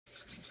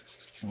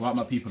Alright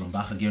my people, I'm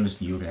back again with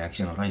new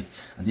reaction, alright?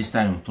 And this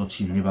time I'm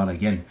touching NEPAL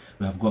again.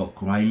 We have got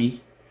GRIMEY,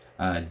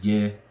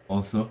 J,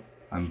 Author,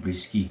 and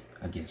Brisky,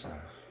 I guess.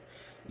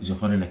 It's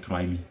calling it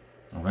GRIMEY,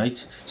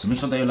 alright? So make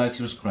sure that you like,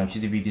 subscribe,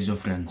 share the video with your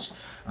friends,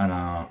 and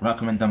write a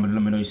comment down below,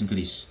 let me know you think of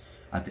this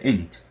at the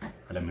end. And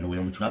let me know what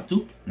you want to react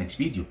to next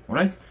video,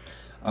 alright?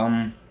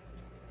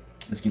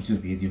 Let's get into the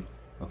video,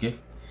 okay?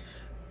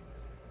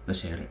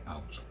 Let's hear it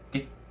out,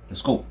 okay?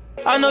 Let's go.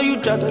 I know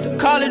you dropped out of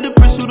college to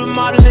pursue the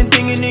modeling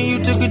thing, and then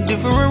you took a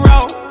different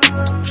route.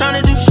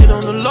 Tryna do shit on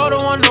the low,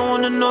 don't want no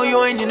one to know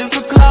you ain't in it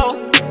for clout.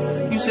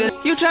 You said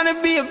you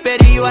tryna be a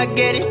better you, I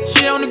get it.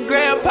 She on the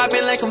gram,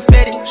 popping like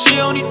confetti. She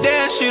only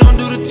dance, she don't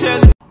do the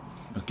telling.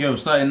 Okay, we're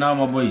starting now,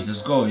 my boys.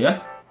 Let's go,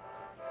 yeah?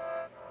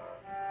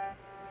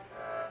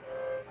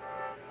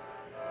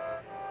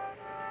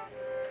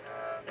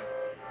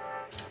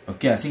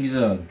 Okay, I think it's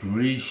a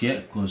drill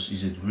shit because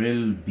it's a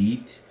drill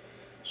beat,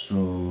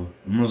 so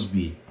it must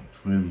be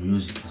drill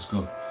music. Let's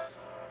go.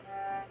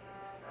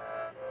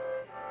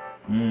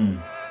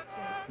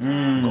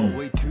 Got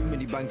way too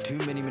many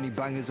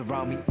bangers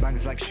around me.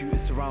 Bangers like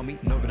shooters surround me.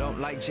 No, they don't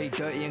like J,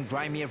 dirty and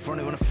grimy.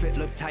 Everyone wanna fit,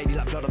 look tidy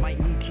like blood. I might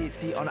need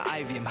THC on the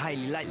Ivy. I'm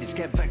highly likely to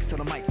get vexed on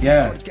the mic.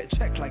 Yeah. Let's get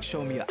checked like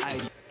show me your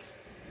ID.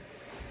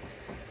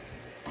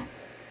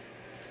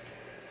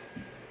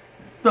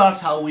 That's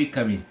how we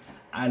come in.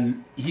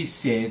 And he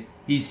said,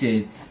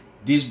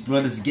 these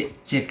brothers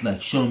get checked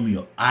like show me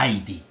your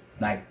ID.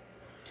 Like,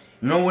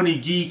 you know when you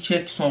G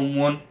check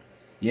someone,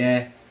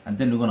 yeah, and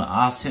then they're gonna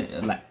ask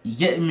him, like, you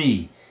get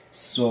me?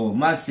 So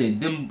man said,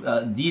 them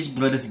these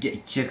brothers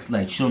get checked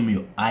like show me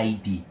your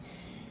ID.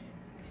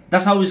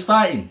 That's how we're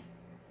starting.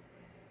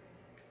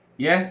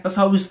 Yeah, that's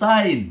how we're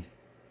starting.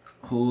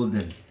 Hold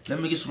on,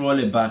 let me just roll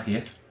it back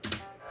here.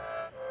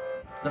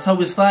 That's how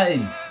we're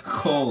starting.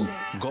 Cold.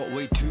 Got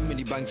way too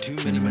many bangers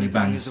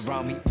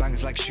around me.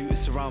 Bangers like shooters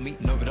surround me.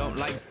 No, they don't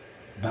like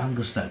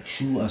bangers like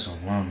shooters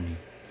around me.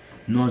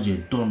 No, they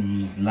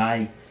don't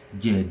like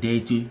their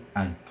dirty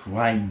and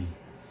grimy.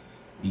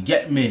 You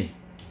get me?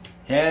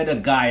 Hear the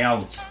guy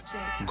out.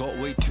 Got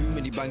way too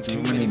many bangers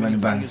around me.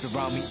 Bangers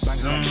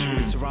like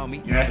shooters surround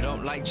me. Yeah. I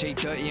don't like J,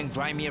 dirty and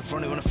grimy.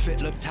 Everyone wanna fit,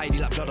 look tidy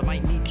like blood. I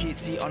might need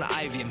THC on the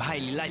Ivy. I'm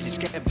highly likely to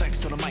get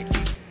vexed on the mic.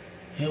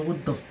 Hey,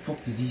 what the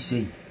fuck did he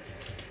say?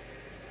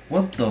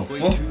 What the way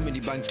fuck? Too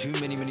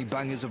many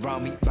bangers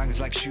around me.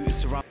 Bangers like shooters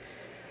surround.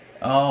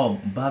 Oh,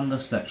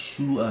 bangers like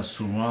shooters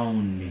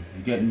surround me.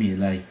 You get me?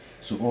 Like,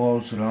 so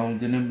all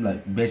surrounding him,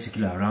 like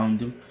basically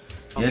around him.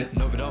 Yeah.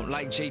 No, they don't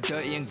like J,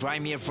 dirty and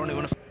grimy. Everyone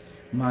wanna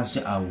man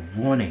say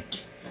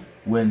ironic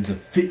when the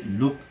fit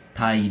look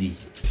tidy.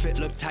 fit,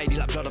 look tidy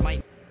like blood. I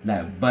might.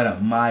 Like,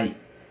 but my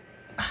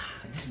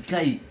this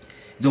guy,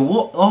 the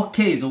work,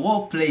 okay, the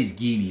workplace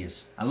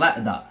genius. I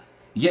like that.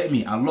 You get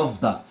me? I love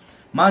that.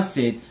 Man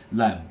said,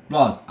 like,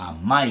 but I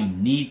might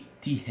need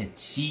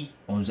THC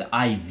on the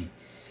Ivy.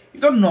 You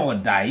don't know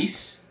what that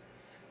is?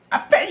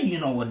 I bet you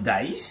know what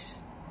that is.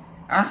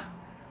 Huh?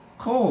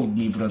 Call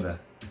me, brother.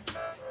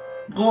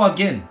 Go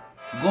again.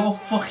 Go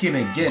fucking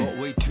again. Got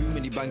way too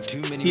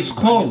many He's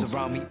cold. bangers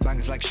around me.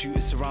 Bangers like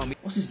shooters surround me.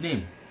 What's his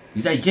name?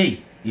 Is that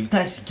Jay? If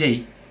that's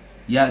Jay,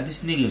 yeah,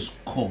 this nigga is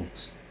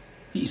cold.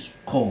 He is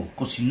cold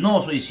because he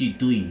knows what is he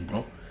doing,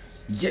 bro.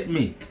 You get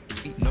me?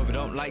 No, they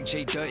don't like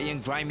J, dirty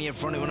and grimy.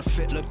 Everyone wanna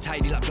fit, look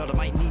tidy like blood. I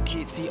might need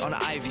THC on the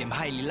Ivy. I'm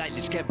highly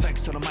likely to get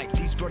vexed on the mic.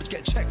 These brothers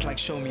get checked like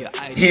show me your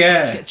ID.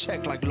 Yeah. Brothers get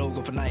checked like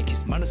logo for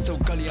Nikes. Man, it's still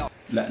gully out.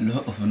 Like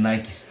logo for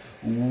Nikes.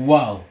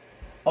 Wow.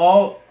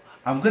 Oh,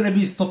 I'm gonna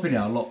be stopping it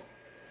a lot.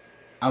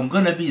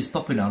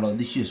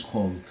 This shit is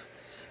cold.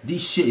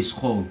 This shit is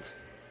cold.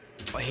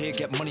 I here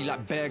get money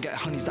like bear, get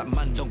honeys that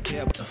man don't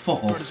care about.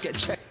 Fuck Brothers off. get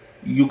checked.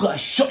 You gotta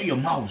shut your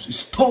mouth.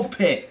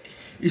 Stop it.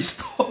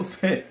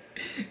 Stop it.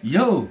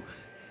 Yo.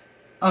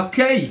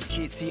 Okay.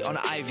 THC on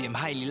the Ivy. I'm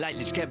highly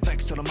likely to get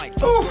vexed on the mic.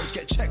 These brothers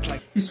get checked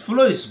like. His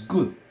flow is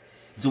good.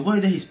 The way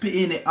that he's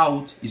spitting it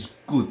out is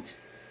good.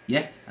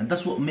 Yeah? And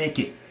that's what make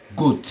it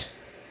good.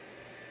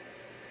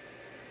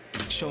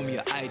 Show me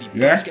your ID. Yeah?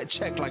 Brothers get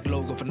checked like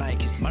logo for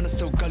Nikes. Man, it's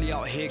still gully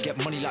out here. Get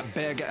money like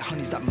bear, get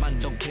honeys that man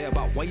don't care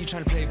about. Why you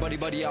trying to play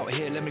buddy out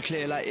here? Let me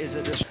clear like is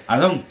it this? I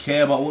don't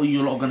care about what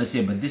you lot are gonna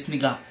say, but this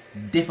nigga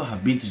definitely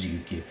have been to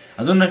the UK.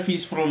 I don't know if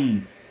he's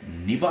from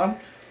NEPAL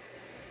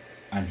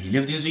and he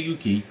lived in the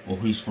UK or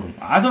he's from,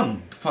 I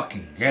don't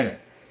fucking get it.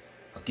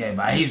 Okay,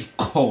 but he's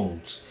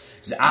cold.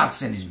 His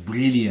accent is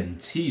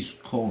brilliant. He's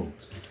cold.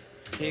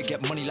 Here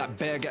get money like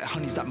bear, get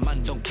honeys that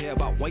man don't care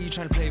about. Why you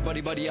trying to play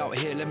buddy out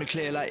here? Let me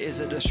clear like is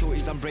it the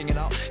shorties I'm bringing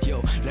out?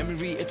 Yo, let me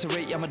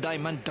reiterate, yeah, I'm a die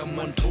man, dumb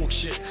one talk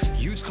shit.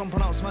 Youths can't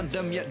pronounce man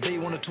dumb yet they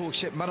wanna talk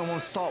shit. Man, I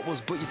want Star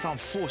Wars but you sound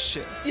forced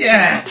shit.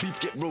 Yeah. Beef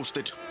get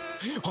roasted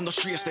on the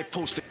streets they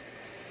posted.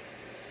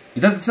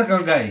 Is that the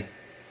second guy?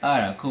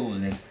 Alright, cool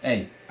then.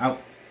 Hey,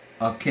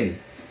 okay.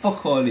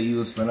 Fuck all of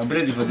you, man. I'm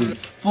ready for this.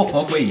 Fuck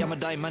off, wait. I'm a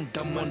die man,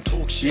 dumb one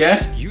talk shit.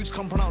 Yeah? Youths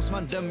can't pronounce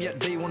man dumb yet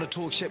they wanna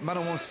talk shit. Man,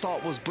 I want Star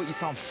Wars but you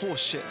sound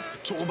forced shit.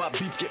 Talk about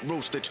beef get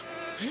roasted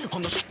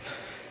on the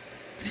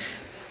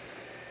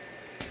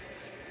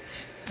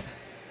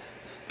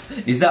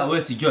Is that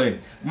where to go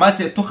in? Man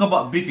said, talk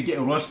about beef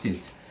getting roasted.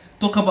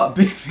 Talk about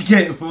beef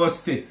getting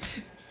roasted.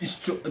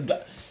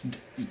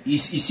 You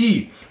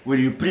see, when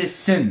you press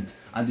send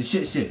and the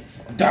shit say,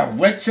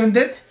 direct send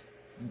it,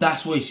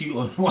 that's what you see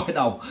on right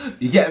now.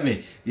 You get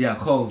me? Yeah,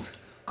 cold.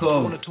 I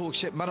wanna talk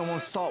shit, man, I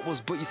want Star Wars,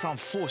 but you sound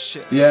forced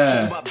shit. Yeah.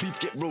 Talk about beef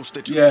get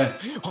roasted. Yeah.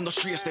 On the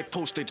streets they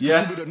posted.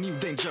 Yeah. With a new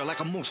danger like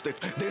a monster.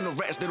 They no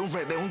rats, they don't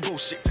rat, they don't go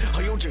shit. How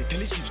yo J tell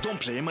these youths don't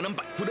play, man. I'm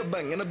back with a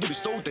bang and I do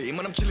this all day,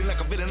 man. I'm chilling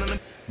like a villain and I'm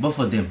Both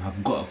of them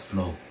have got a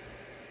flow.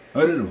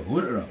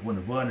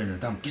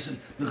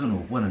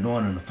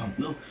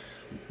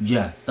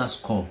 Yeah, that's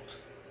cold.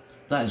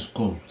 That is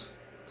cold.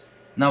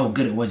 Now we'll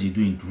get it what you're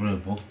doing, drill,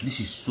 bro.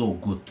 This is so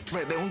good.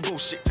 right, they don't go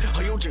shit.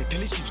 How yo J tell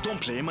these youths don't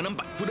play, man. I'm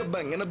back with a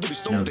bang and I do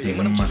this all day,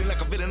 man. I'm chilling like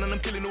a villain and I'm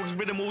killing all this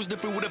rhythm, always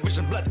different with a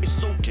vision. Blood,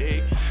 it's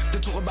okay. They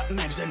talk about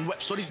knives and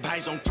weapons, so these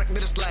guys on crack, they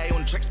just lie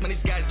on tracks, man.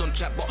 These guys don't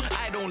trap, but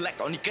I don't like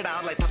on you get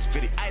out like that's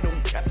fitty. I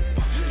don't cap.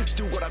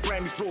 Still got a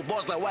grimy flow,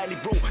 bars like Wiley,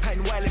 bro. I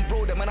ain't wildin',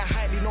 bro. Them man I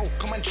highly know.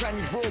 Come and try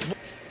me, bro.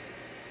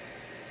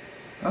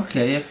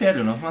 Okay, yeah, fair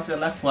enough. I said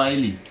like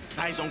Wiley.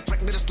 Eyes on crack,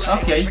 they just lie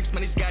on tracks,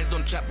 man. These guys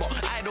don't trap,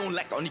 but I don't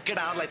like on you get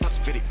out like that's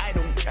fitty. I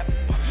don't cap.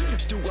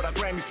 Still got a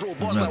grimy flow,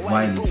 bars like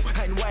Wiley, bro.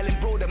 I ain't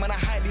wildin', bro. Them man I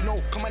highly know.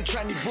 Come and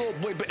try me, bro.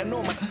 Boy, better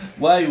know, man.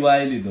 Why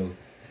Wiley though?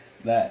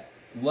 Like,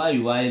 why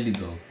Wiley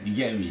though? You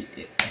get me?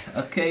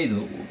 Okay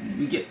though,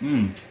 we get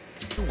You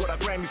got a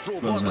grimy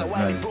flow, bars like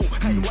Wiley, bro.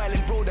 I ain't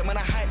wildin', bro. Them man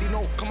I highly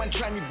know. Come and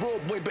try me, bro.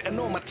 Boy, better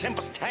know my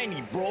temper's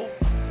tiny, bro.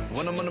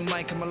 When I'm on the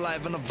mic, I'm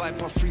alive and a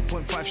vibe off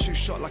 3.5 shoot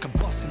shot like a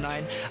boss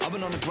 9. I've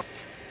been on the grind.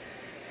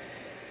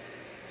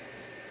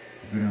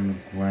 Been on the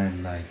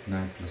grind like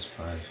 9 plus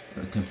 5,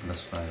 10 plus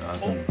 5. I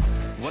don't know.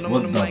 When I'm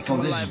What on the the mic, fuck?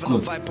 I'm This is alive and a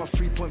good. vibe off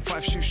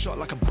 3.5 shoot shot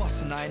like a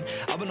boss 9.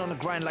 I've been on the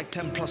grind like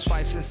 10 plus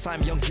 5 since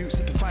time. Young youth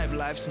sipping 5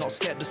 lives, not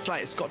scared the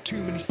slightest. Got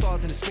too many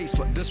stars in the space,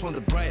 but this one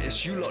the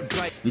brightest. You lot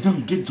dry. We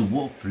don't get the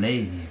word play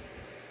in here.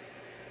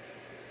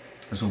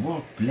 There's a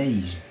word play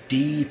is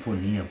deep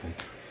on here, bro.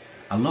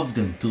 I love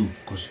them too,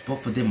 because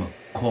both of them are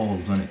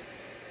cold on it.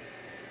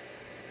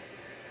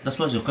 That's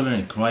why you're calling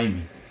it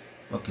grimy.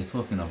 Okay,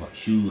 talking about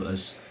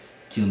shooters,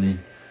 killing,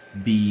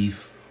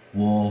 beef,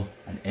 war,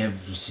 and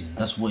everything.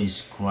 That's what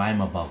is crime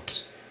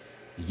about.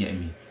 You get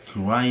me?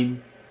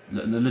 Crime.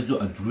 Let's do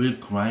a drill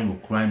crime or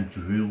crime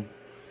drill.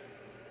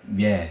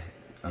 Yeah,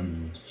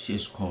 shit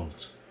is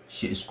cold.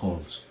 Shit is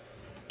cold.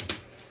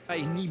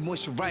 I need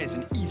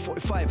moisturizing,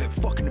 E45 it,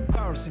 fucking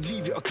embarrassing,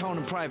 leave your account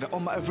in private.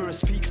 On my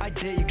Everest peak, I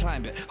dare you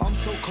climb it. I'm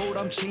so cold,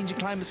 I'm changing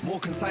climates, more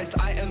concise.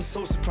 I am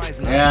so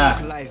surprising. I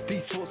vocalize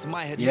these thoughts in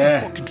my head. You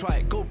can fucking try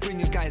it. Go bring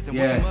your guys in.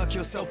 Want to murk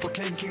yourself,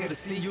 proclaim king of the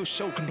sea. You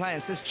show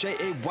compliance. It's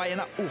J-A-Y and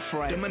I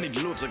authorize. Them manage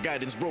loads of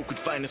guidance, broke with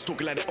finance,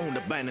 talking like they own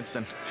the Binance.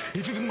 And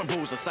if even my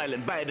bros are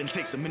silent, Biden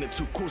takes a minute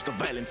to cause the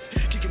violence.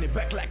 Kicking it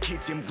back like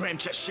KTM, Graham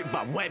chat shit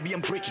about YB,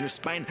 I'm breaking your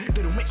spine.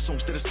 They don't make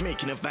songs, they're just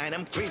making a vine.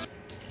 I'm crazy.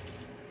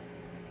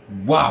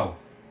 Wow,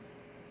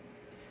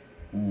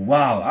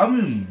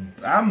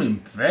 I'm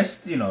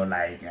impressed, you know.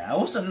 Like, I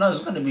wasn't know it's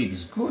gonna be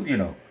this good, you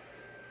know.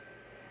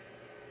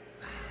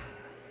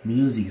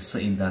 Music is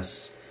something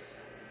that's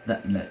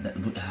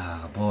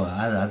boy,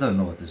 I don't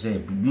know what to say.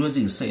 But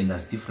music is something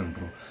that's different,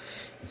 bro.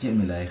 You get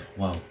me? Like,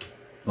 wow,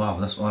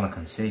 that's all I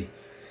can say.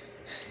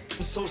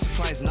 I'm so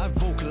surprised and I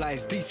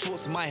vocalize these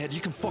thoughts in my head. You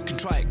can fucking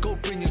try it. Go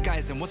bring your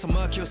guys in. Want to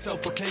murk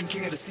yourself, proclaim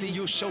king of the sea.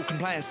 You show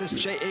compliance. It's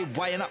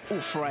J-A-Y and I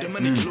authorize.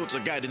 Them manage loads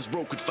of guidance,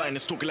 broke with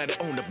finance, talking like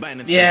they own the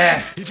Binance.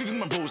 Yeah. If even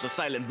my bros are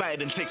silent,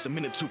 Biden takes a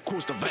minute to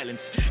cause the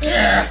violence.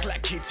 Back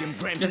like KTM,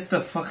 Graham. Just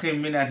a fucking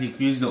minute he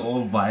accused of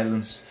all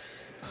violence.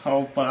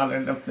 How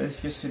violent the place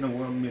just in a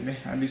 1 minute,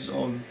 and it's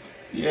all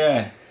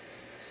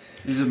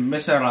There's a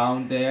mess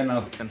around there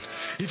now.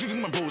 If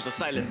even my bros are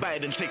silent,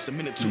 Biden takes a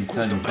minute to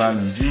cause the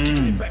violence.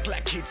 Kicking it back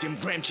like KTM,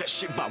 Graham chat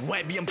shit about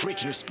YB, I'm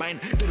breaking your spine.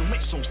 They don't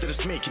make songs, they're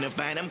just making a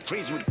vine. I'm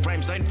crazy with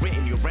crimes, I ain't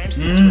writing your rhymes.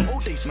 To the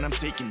old days, man, I'm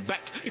taking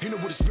back. You know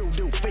what is real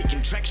deal,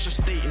 faking tracks,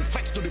 just stating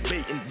facts, no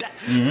debating that.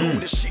 No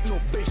with the shit, no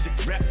basic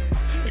rap.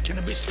 The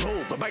cannabis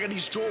flow, but bag of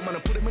these draw, man, I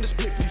put them in the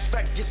split. These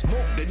facts get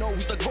smoked, they know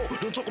who's the goal.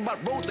 Don't talk about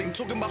roads, ain't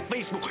talking about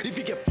Facebook. If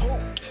you get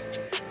poked.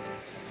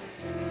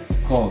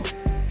 Cold.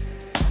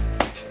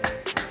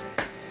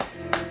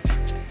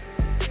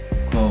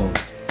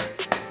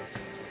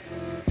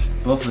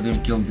 Both of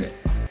them killed it.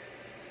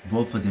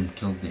 Both of them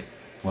killed it.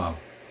 Wow.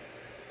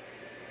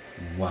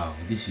 Wow,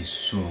 this is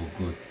so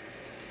good.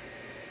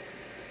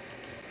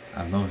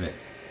 I love it.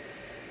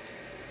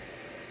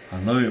 I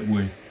love it,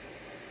 boy.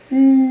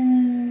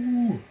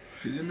 Ooh.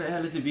 Isn't it a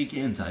little bit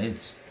getting tired?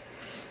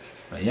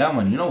 But yeah,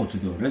 man, you know what to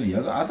do already.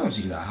 I don't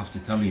think that I have to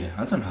tell you.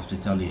 I don't have to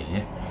tell you,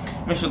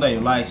 yeah? Make sure that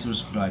you like,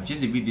 subscribe, share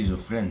the videos with your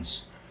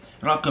friends.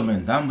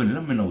 Recommend down below.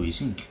 Let me know what you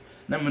think.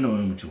 Let me know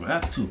what you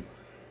react to.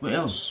 What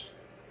else?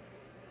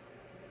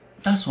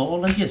 That's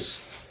all, I guess.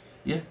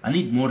 Yeah, I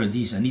need more of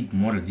these. I need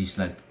more of these,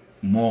 like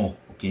more.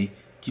 Okay,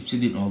 keep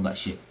sending all that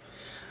shit,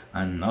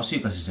 and I'll see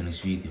you guys in the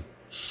next video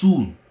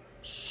soon.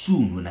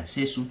 Soon, when I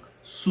say soon,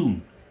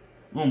 it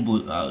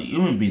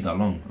won't be that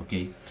long.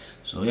 Okay,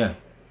 so yeah,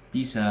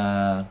 peace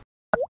out.